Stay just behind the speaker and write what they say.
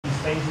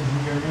spaces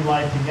in your new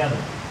life together,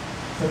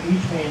 so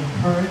each may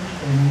encourage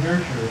and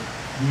nurture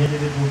the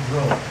individual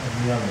growth of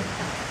the other.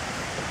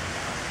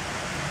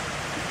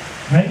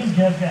 Greg and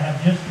Jessica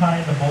have just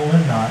tied the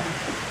bowline knot.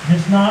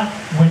 This knot,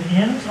 when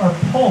ends are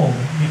pulled,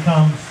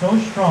 becomes so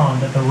strong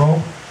that the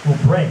rope will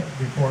break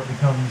before it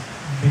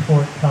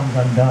comes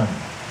undone.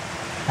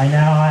 I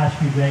now ask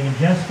you, Greg and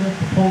Jessica,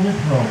 to pull this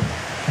rope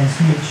and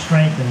see it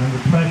strengthen under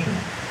pressure,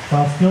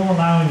 while still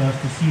allowing us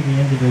to see the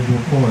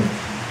individual cords.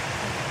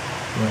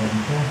 Go ahead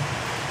and pull.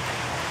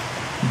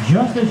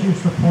 Just as your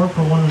support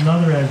for one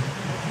another as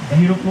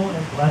beautiful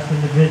and blessed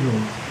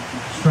individuals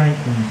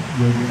strengthens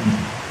your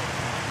union.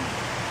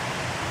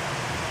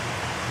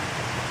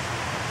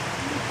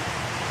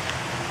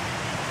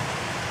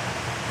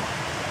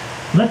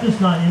 Let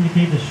this knot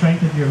indicate the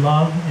strength of your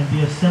love and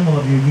be a symbol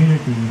of your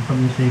unity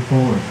from this day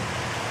forward.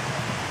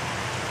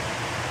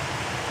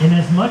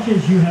 Inasmuch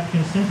as you have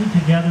consented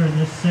together in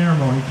this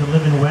ceremony to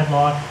live in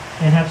wedlock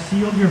and have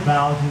sealed your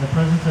vows in the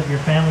presence of your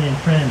family and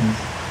friends,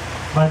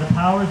 by the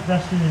powers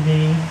vested in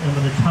me and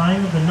by the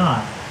time of the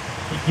knot,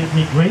 it gives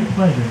me great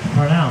pleasure to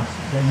pronounce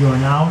that you are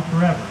now and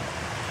forever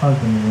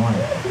husband and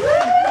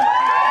wife.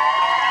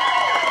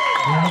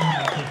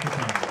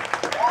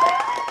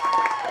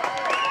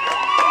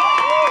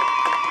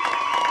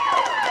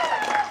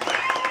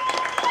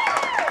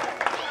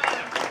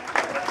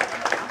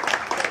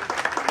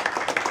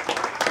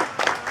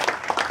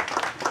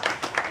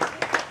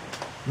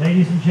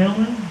 Ladies and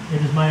gentlemen,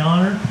 it is my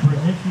honor to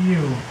present to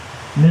you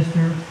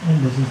Mr.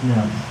 and Mrs.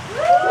 Neth.